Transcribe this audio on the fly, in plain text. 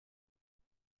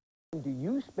time do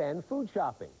you spend food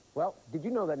shopping? Well, did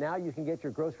you know that now you can get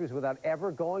your groceries without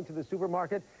ever going to the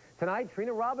supermarket? Tonight,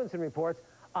 Trina Robinson reports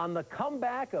on the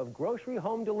comeback of grocery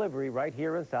home delivery right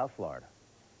here in South Florida.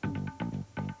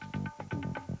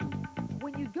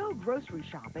 When you go grocery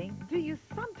shopping, do you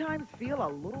sometimes feel a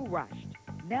little rushed?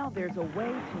 Now there's a way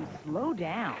to slow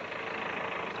down.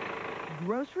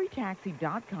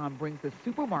 GroceryTaxi.com brings the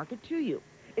supermarket to you.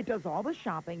 It does all the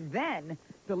shopping, then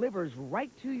delivers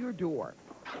right to your door.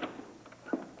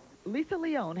 Lisa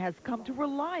Leone has come to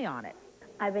rely on it.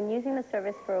 I've been using the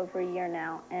service for over a year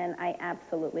now, and I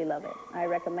absolutely love it. I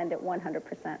recommend it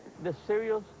 100%. The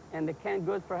cereals and the canned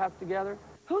goods perhaps together.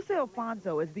 Jose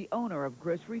Alfonso is the owner of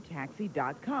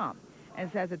GroceryTaxi.com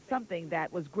and says it's something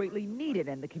that was greatly needed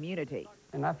in the community.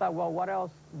 And I thought, well, what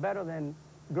else better than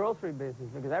grocery business?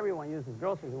 Because everyone uses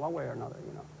groceries in one way or another,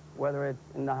 you know, whether it's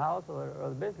in the house or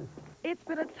the business. It's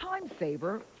been a time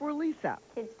saver for Lisa.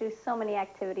 Kids do so many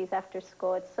activities after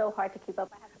school. It's so hard to keep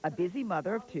up. A busy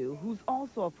mother of two who's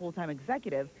also a full-time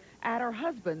executive at her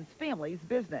husband's family's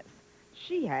business.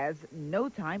 She has no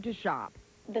time to shop.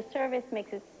 The service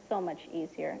makes it so much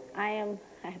easier. I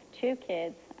have 2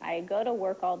 kids. I go to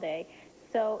work all day.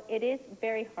 So it is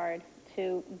very hard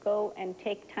to go and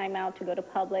take time out to go to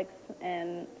Publix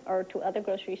or to other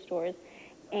grocery stores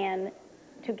and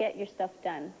to get your stuff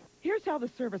done. Here's how the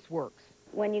service works.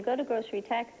 When you go to Grocery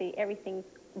Taxi, everything's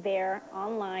there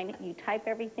online. You type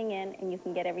everything in and you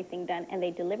can get everything done, and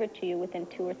they deliver to you within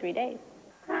 2 or 3 days.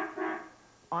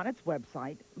 On its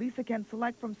website, Lisa can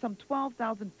select from some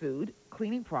 12,000 food,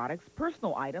 cleaning products,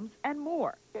 personal items, and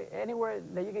more. Anywhere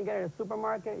that you can get at a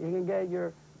supermarket, you can get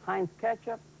your Heinz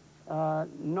ketchup,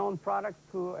 known product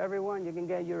to everyone. You can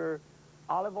get your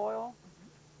olive oil.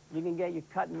 You can get your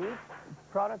cut meat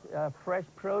product, fresh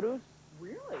produce.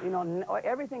 Really? You know,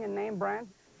 everything in name brand.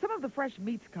 Some of the fresh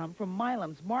meats come from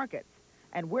Milam's markets,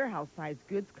 and warehouse-sized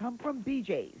goods come from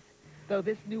BJ's. Though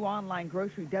this new online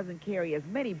grocery doesn't carry as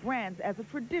many brands as a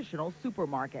traditional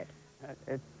supermarket.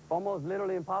 It's almost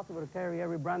literally impossible to carry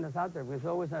every brand that's out there. There's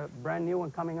always a brand new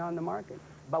one coming out in the market.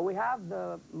 But we have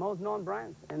the most known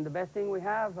brands, and the best thing we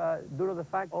have, due to the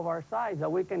fact of our size,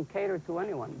 that we can cater to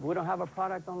anyone. We don't have a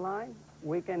product online.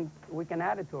 We can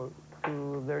add it to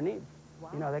their needs. Wow.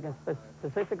 You know, they can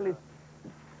specifically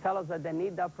tell us that they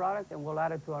need that product, and we'll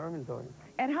add it to our inventory.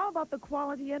 And how about the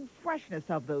quality and freshness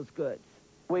of those goods?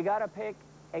 We got to pick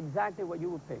exactly what you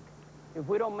would pick. If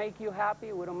we don't make you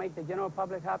happy, we don't make the general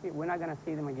public happy, we're not going to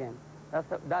see them again.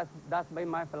 That's been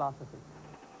my philosophy.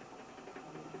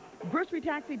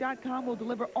 GroceryTaxi.com will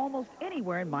deliver almost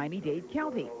anywhere in Miami-Dade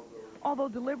County. Although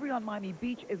delivery on Miami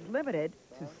Beach is limited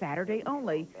to Saturday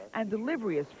only, and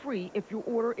delivery is free if your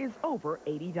order is over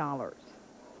 $80.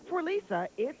 For Lisa,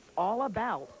 it's all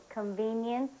about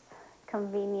convenience,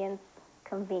 convenience,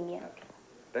 convenience.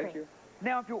 Thank you.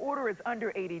 Now, if your order is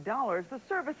under $80, the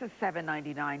service is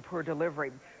 $7.99 per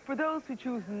delivery. For those who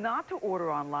choose not to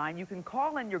order online, you can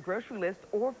call in your grocery list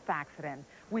or fax it in.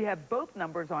 We have both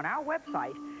numbers on our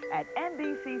website at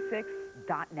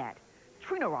NBC6.net.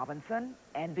 Trina Robinson,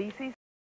 NBC6.